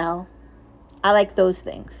Chanel. I like those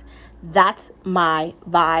things. That's my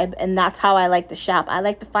vibe, and that's how I like to shop. I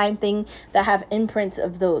like to find things that have imprints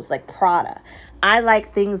of those, like Prada. I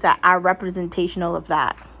like things that are representational of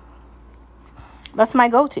that. That's my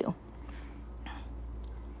go-to.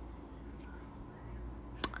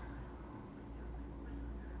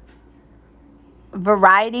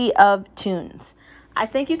 Variety of tunes. I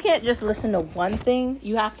think you can't just listen to one thing.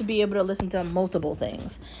 You have to be able to listen to multiple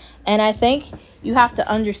things. And I think you have to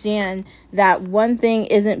understand that one thing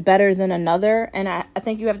isn't better than another. And I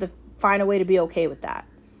think you have to find a way to be okay with that.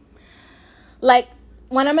 Like,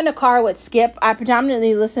 when I'm in a car with Skip, I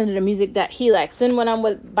predominantly listen to the music that he likes. Then when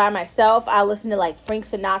I'm by myself, I listen to like Frank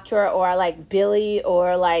Sinatra, or I like Billy,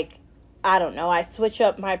 or like, I don't know. I switch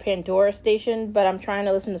up my Pandora station, but I'm trying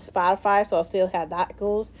to listen to Spotify, so I'll see how that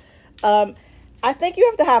goes. Um, I think you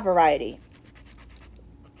have to have variety.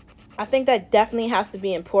 I think that definitely has to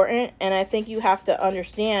be important, and I think you have to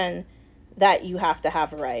understand that you have to have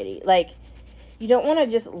variety. Like, you don't want to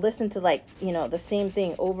just listen to, like, the same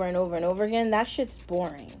thing over and over and over again. That shit's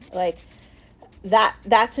boring. Like,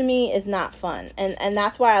 that to me is not fun. And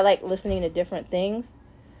that's why I like listening to different things,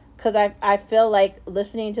 because I feel like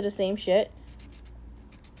listening to the same shit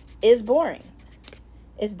is boring.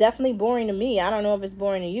 It's definitely boring to me. I don't know if it's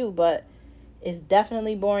boring to you, but it's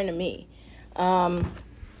definitely boring to me.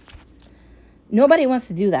 Nobody wants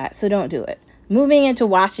to do that, so don't do it. Moving into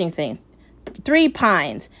watching things. Three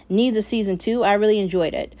Pines needs a season 2. I really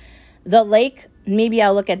enjoyed it. The Lake, maybe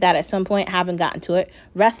I'll look at that at some point. Haven't gotten to it.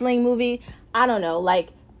 Wrestling movie, I don't know. Like,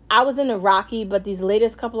 I was into Rocky, but these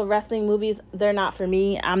latest couple of wrestling movies, they're not for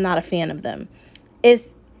me. I'm not a fan of them.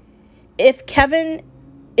 If Kevin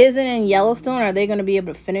isn't in Yellowstone, are they going to be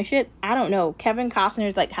able to finish it? I don't know. Kevin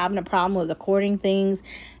Costner's like having a problem with recording things,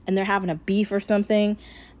 and they're having a beef or something.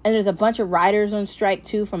 And there's a bunch of writers on strike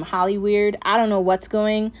too from Hollywood. I don't know what's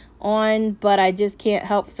going on, but I just can't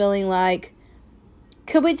help feeling like,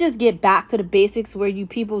 could we just get back to the basics where you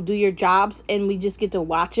people do your jobs and we just get to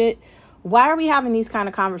watch it? Why are we having these kind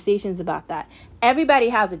of conversations about that? Everybody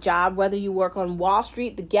has a job, whether you work on Wall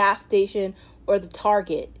Street, the gas station, or the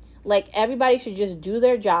Target. Like, everybody should just do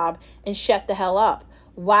their job and shut the hell up.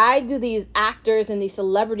 Why do these actors and these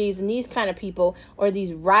celebrities and these kind of people, or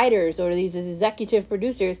these writers or these executive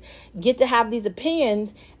producers, get to have these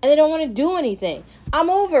opinions and they don't want to do anything? I'm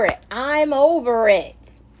over it. I'm over it.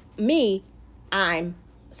 Me, I'm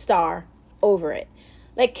star over it.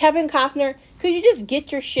 Like, Kevin Costner, could you just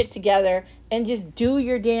get your shit together and just do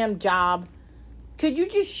your damn job? Could you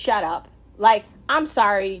just shut up? Like, I'm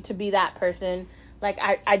sorry to be that person. Like,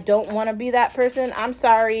 I don't want to be that person. I'm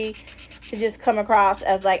sorry to just come across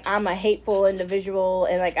as like I'm a hateful individual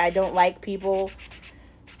and like I don't like people,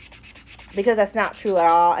 because that's not true at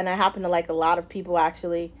all. And I happen to like a lot of people,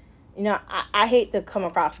 actually. I hate to come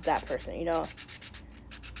across as that person.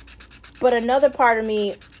 But another part of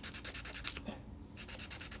me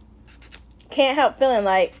can't help feeling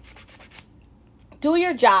like, do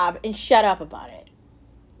your job and shut up about it.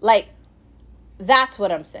 Like, that's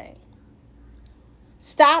what I'm saying.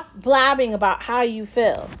 Stop blabbing about how you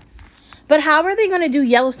feel. But how are they going to do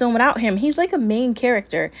Yellowstone without him? He's like a main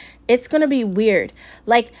character. It's going to be weird.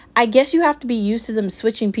 Like, I guess you have to be used to them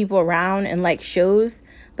switching people around in like shows.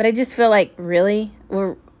 But I just feel like, really?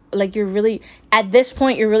 Or like, you're really, at this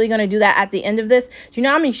point, you're really going to do that at the end of this? Do you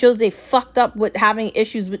know how many shows they fucked up with having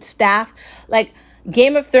issues with staff? Like,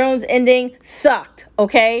 Game of Thrones ending sucked,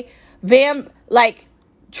 okay? Like,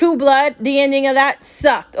 True Blood, the ending of that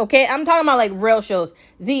sucked, okay? I'm talking about like real shows.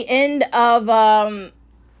 The end of,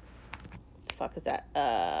 fuck is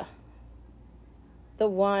that? The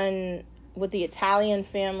one with the Italian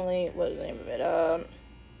family. What is the name of it?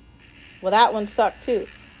 Well, that one sucked too.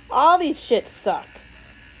 All these shits suck.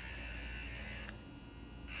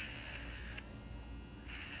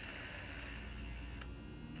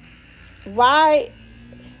 Why?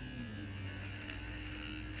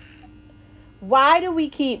 Why do we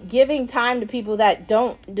keep giving time to people that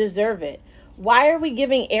don't deserve it? Why are we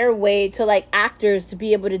giving airway to like actors to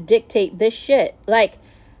be able to dictate this shit? Like,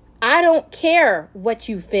 I don't care what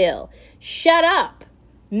you feel. Shut up.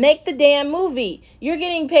 Make the damn movie. You're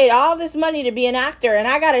getting paid all this money to be an actor, and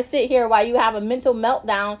I gotta sit here while you have a mental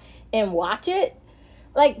meltdown and watch it.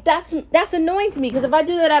 Like, that's annoying to me, because if I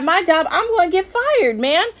do that at my job, I'm gonna get fired,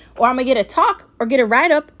 man, or I'm gonna get a talk or get a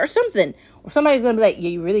write up or something, or somebody's gonna be like, yeah,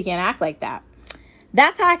 you really can't act like that.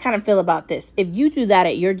 That's how I kind of feel about this. If you do that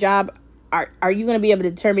at your job, are you gonna be able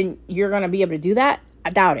to determine you're gonna be able to do that?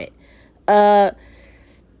 I doubt it.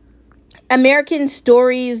 American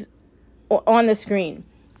stories on the screen.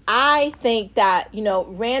 I think that,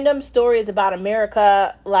 random stories about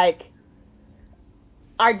America, like,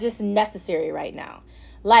 are just necessary right now.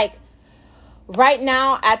 Like, right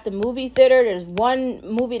now at the movie theater, there's one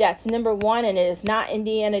movie that's number one, and it is not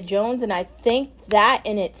Indiana Jones, and I think that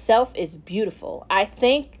in itself is beautiful. I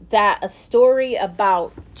think that a story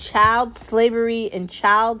about child slavery and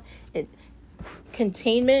child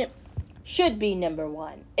containment should be number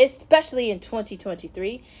one, especially in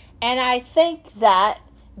 2023. And I think that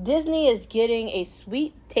Disney is getting a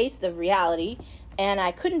sweet taste of reality, and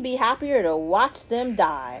I couldn't be happier to watch them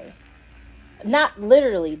die. Not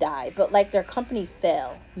literally die, but like their company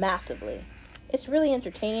fail massively. It's really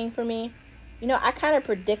entertaining for me. I kind of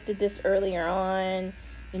predicted this earlier on.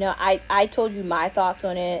 I told you my thoughts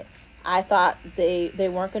on it. I thought they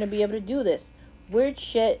weren't going to be able to do this weird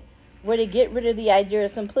shit where they get rid of the idea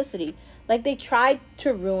of simplicity. Like, they tried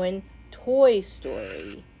to ruin Toy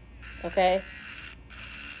Story. Okay?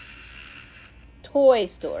 Toy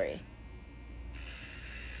Story.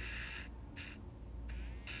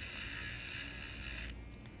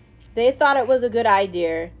 They thought it was a good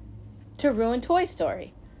idea to ruin Toy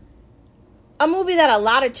Story. A movie that a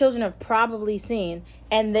lot of children have probably seen,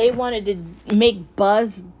 and they wanted to make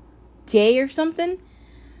Buzz gay or something.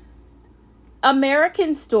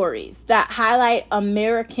 American stories that highlight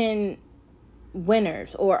American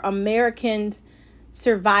winners or Americans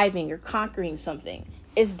surviving or conquering something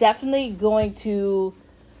is definitely going to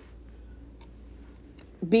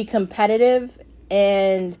be competitive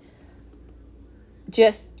and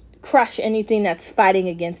just crush anything that's fighting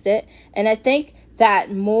against it. And I think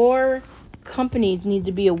that more companies need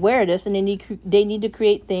to be aware of this, and they need to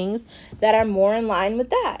create things that are more in line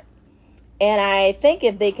with that. And I think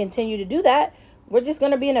if they continue to do that, we're just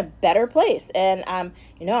going to be in a better place. And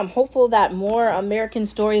I'm hopeful that more American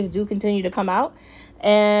stories do continue to come out.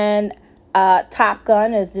 And Top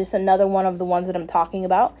Gun is just another one of the ones that I'm talking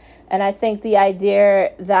about. And I think the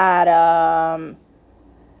idea that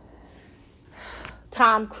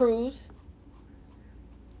Tom Cruise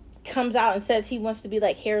comes out and says he wants to be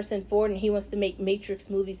like Harrison Ford and he wants to make Matrix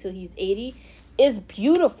movies till he's 80 is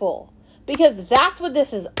beautiful, because that's what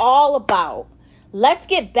this is all about. Let's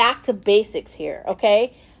get back to basics here,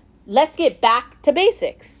 okay? Let's get back to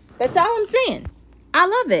basics. That's all I'm saying. I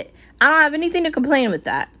love it. I don't have anything to complain with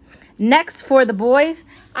that. Next for The Boys.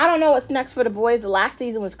 I don't know what's next for The Boys. The last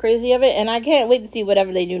season was crazy of it, and I can't wait to see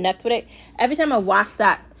whatever they do next with it. Every time I watch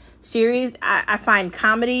that series, I find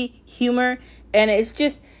comedy, humor, and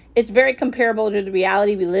it's very comparable to the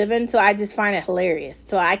reality we live in, so I just find it hilarious.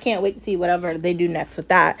 So I can't wait to see whatever they do next with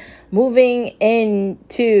that. Moving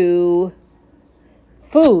into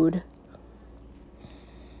food.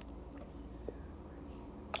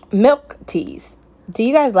 Milk teas. Do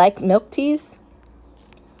you guys like milk teas?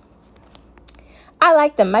 I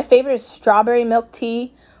like them. My favorite is strawberry milk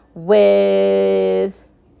tea with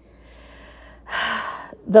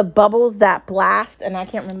the bubbles that blast, and I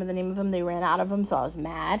can't remember the name of them. They ran out of them, so I was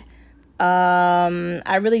mad.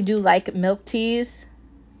 I really do like milk teas.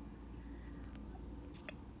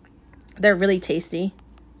 They're really tasty.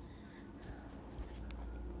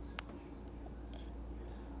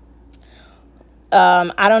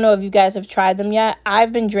 I don't know if you guys have tried them yet.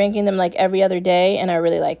 I've been drinking them like every other day, and I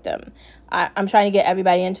really like them. I'm trying to get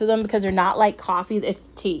everybody into them because they're not like coffee. It's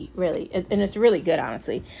tea, really. And it's really good,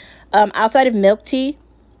 honestly. Outside of milk tea,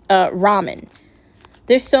 ramen.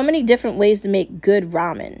 There's so many different ways to make good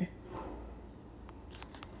ramen.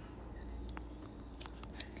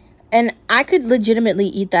 And I could legitimately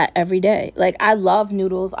eat that every day. Like, I love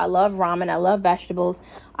noodles. I love ramen. I love vegetables.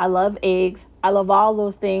 I love eggs. I love all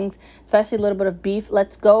those things, especially a little bit of beef.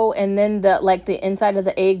 Let's go. And then the inside of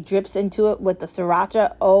the egg drips into it with the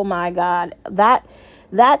sriracha. Oh my God. That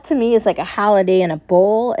to me is like a holiday in a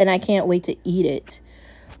bowl, and I can't wait to eat it.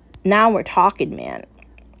 Now we're talking, man.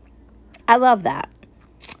 I love that.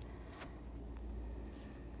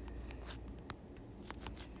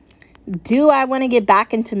 Do I want to get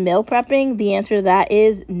back into meal prepping? The answer to that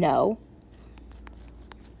is no.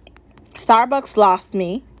 Starbucks lost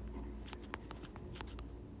me.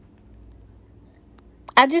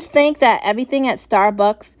 I just think that everything at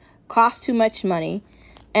Starbucks costs too much money,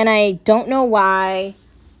 and I don't know why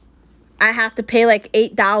I have to pay like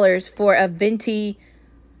 $8 for a venti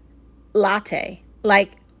latte.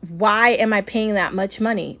 Like, why am I paying that much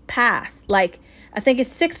money? Pass. Like, I think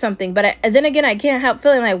it's six something, but then again, I can't help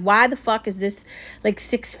feeling like, why the fuck is this like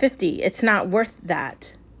 $6.50? It's not worth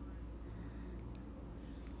that.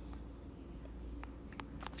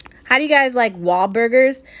 How do you guys like whal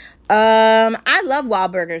burgers? I love whal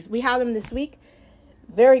burgers. We had them this week.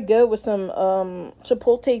 Very good with some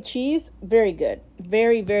chipotle cheese. Very good.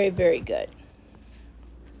 Very, very, very good.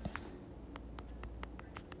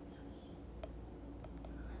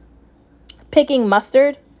 Picking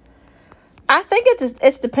mustard. I think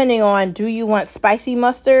it's depending on, do you want spicy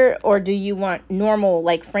mustard or do you want normal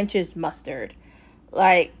like French's mustard?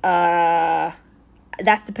 Like that's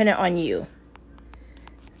dependent on you.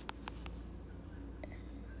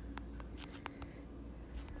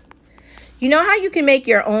 You know how you can make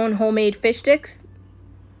your own homemade fish sticks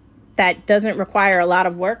that doesn't require a lot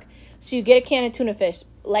of work? So you get a can of tuna fish,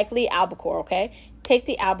 likely albacore, okay? Take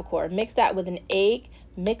the albacore, mix that with an egg,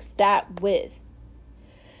 mix that with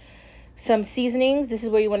some seasonings. This is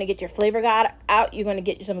where you want to get your flavor god out. You're going to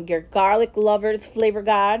get some of your garlic lovers flavor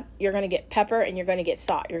god. You're going to get pepper and you're going to get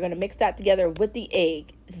salt. You're going to mix that together with the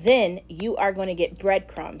egg. Then you are going to get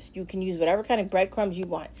breadcrumbs. You can use whatever kind of breadcrumbs you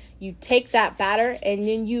want. You take that batter and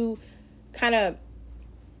then you kind of,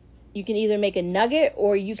 you can either make a nugget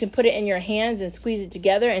or you can put it in your hands and squeeze it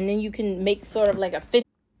together, and then you can make sort of like a fish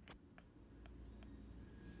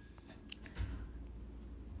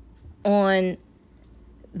on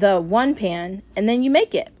the one pan, and then you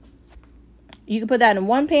make it. You can put that in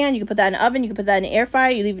one pan, you can put that in the oven, you can put that in the air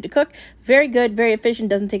fryer, you leave it to cook. Very good, very efficient,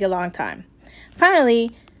 doesn't take a long time.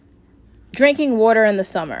 Finally, drinking water in the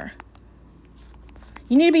summer.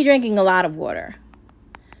 You need to be drinking a lot of water.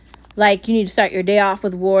 Like, you need to start your day off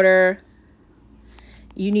with water.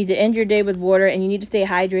 You need to end your day with water, and you need to stay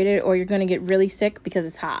hydrated or you're going to get really sick because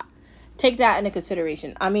it's hot. Take that into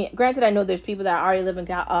consideration. I mean, granted, I know there's people that already live in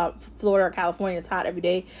Florida or California. It's hot every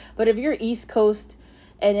day. But if you're East Coast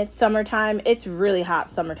and it's summertime, it's really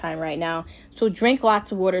hot summertime right now. So drink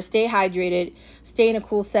lots of water. Stay hydrated. Stay in a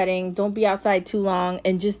cool setting. Don't be outside too long.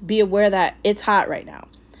 And just be aware that it's hot right now.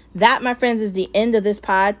 That, my friends, is the end of this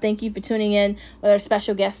pod. Thank you for tuning in with our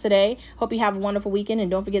special guest today. Hope you have a wonderful weekend.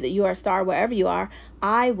 And don't forget that you are a star wherever you are.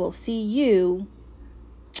 I will see you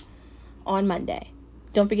on Monday.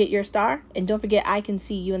 Don't forget you're a star, and don't forget I can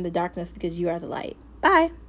see you in the darkness because you are the light. Bye.